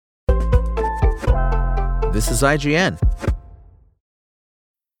This is IGN.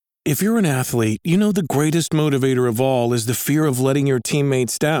 If you're an athlete, you know the greatest motivator of all is the fear of letting your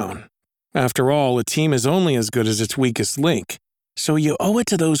teammates down. After all, a team is only as good as its weakest link. So you owe it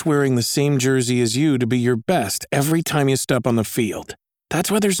to those wearing the same jersey as you to be your best every time you step on the field.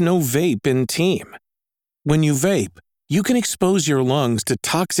 That's why there's no vape in team. When you vape, you can expose your lungs to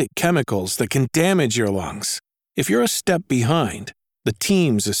toxic chemicals that can damage your lungs. If you're a step behind, the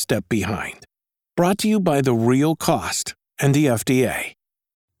team's a step behind. Brought to you by The Real Cost and the FDA.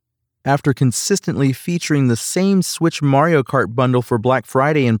 After consistently featuring the same Switch Mario Kart bundle for Black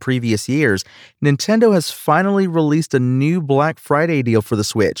Friday in previous years, Nintendo has finally released a new Black Friday deal for the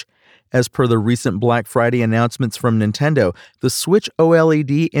Switch. As per the recent Black Friday announcements from Nintendo, the Switch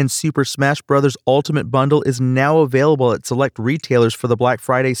OLED and Super Smash Bros. Ultimate Bundle is now available at select retailers for the Black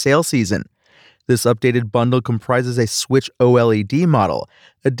Friday sale season. This updated bundle comprises a Switch OLED model,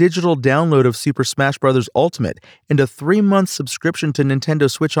 a digital download of Super Smash Bros. Ultimate, and a 3-month subscription to Nintendo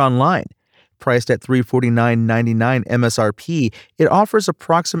Switch Online. Priced at $349.99 MSRP, it offers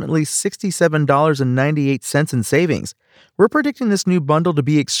approximately $67.98 in savings. We're predicting this new bundle to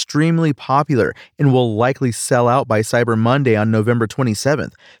be extremely popular and will likely sell out by Cyber Monday on November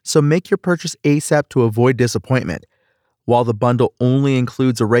 27th, so make your purchase ASAP to avoid disappointment. While the bundle only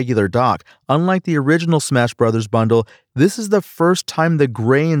includes a regular dock, unlike the original Smash Bros. Bundle, this is the first time the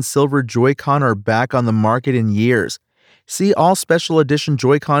gray and silver Joy-Con are back on the market in years. See all special edition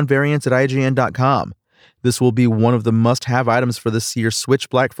Joy-Con variants at IGN.com. This will be one of the must-have items for this year's Switch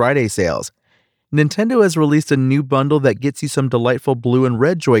Black Friday sales. Nintendo has released a new bundle that gets you some delightful blue and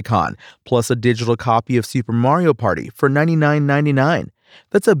red Joy-Con, plus a digital copy of Super Mario Party for $99.99.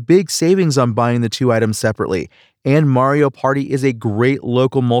 That's a big savings on buying the two items separately. And Mario Party is a great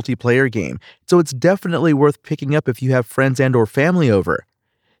local multiplayer game, so it's definitely worth picking up if you have friends and/or family over.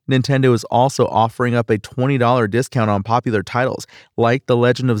 Nintendo is also offering up a $20 discount on popular titles like The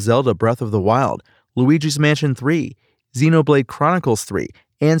Legend of Zelda Breath of the Wild, Luigi's Mansion 3, Xenoblade Chronicles 3,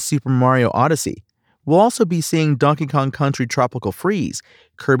 and Super Mario Odyssey. We'll also be seeing Donkey Kong Country Tropical Freeze,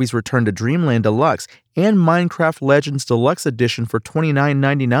 Kirby's Return to Dreamland Deluxe, and Minecraft Legends Deluxe Edition for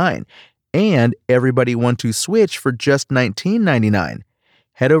 $29.99. And Everybody Want to Switch for just $19.99.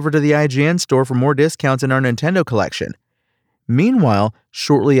 Head over to the IGN store for more discounts in our Nintendo collection. Meanwhile,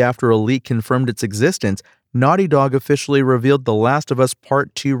 shortly after a leak confirmed its existence, Naughty Dog officially revealed The Last of Us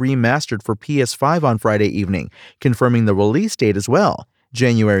Part 2 Remastered for PS5 on Friday evening, confirming the release date as well,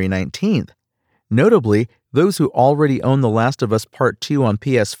 January 19th. Notably, those who already own The Last of Us Part 2 on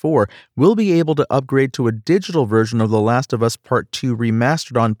PS4 will be able to upgrade to a digital version of The Last of Us Part 2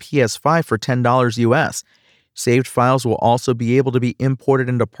 Remastered on PS5 for $10 US. Saved files will also be able to be imported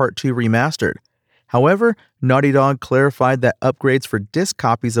into Part 2 Remastered. However, Naughty Dog clarified that upgrades for disc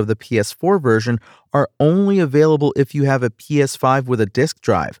copies of the PS4 version are only available if you have a PS5 with a disc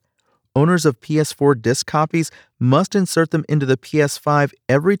drive. Owners of PS4 disc copies must insert them into the PS5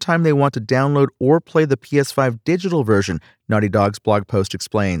 every time they want to download or play the PS5 digital version, Naughty Dog's blog post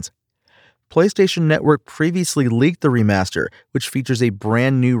explains. PlayStation Network previously leaked the remaster, which features a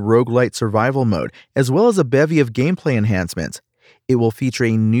brand new roguelite survival mode, as well as a bevy of gameplay enhancements. It will feature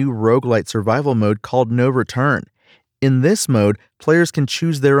a new roguelite survival mode called No Return. In this mode, players can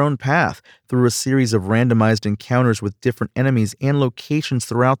choose their own path through a series of randomized encounters with different enemies and locations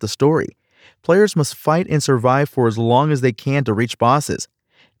throughout the story. Players must fight and survive for as long as they can to reach bosses.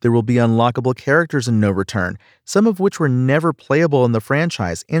 There will be unlockable characters in No Return, some of which were never playable in the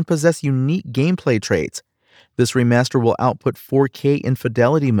franchise and possess unique gameplay traits. This remaster will output 4K in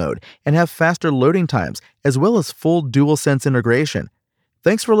Fidelity mode and have faster loading times, as well as full DualSense integration.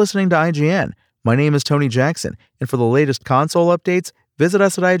 Thanks for listening to IGN. My name is Tony Jackson, and for the latest console updates, visit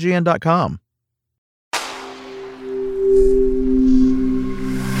us at IGN.com.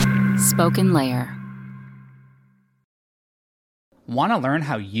 Spoken Layer. Want to learn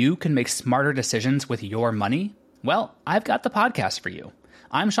how you can make smarter decisions with your money? Well, I've got the podcast for you.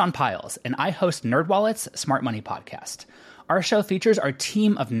 I'm Sean Piles, and I host NerdWallet's Smart Money Podcast. Our show features our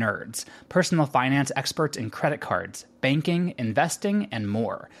team of nerds, personal finance experts in credit cards, banking, investing, and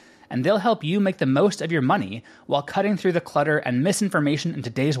more. And they'll help you make the most of your money while cutting through the clutter and misinformation in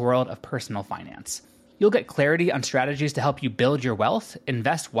today's world of personal finance. You'll get clarity on strategies to help you build your wealth,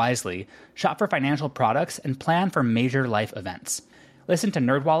 invest wisely, shop for financial products, and plan for major life events. Listen to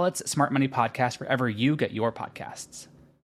NerdWallet's Smart Money Podcast wherever you get your podcasts.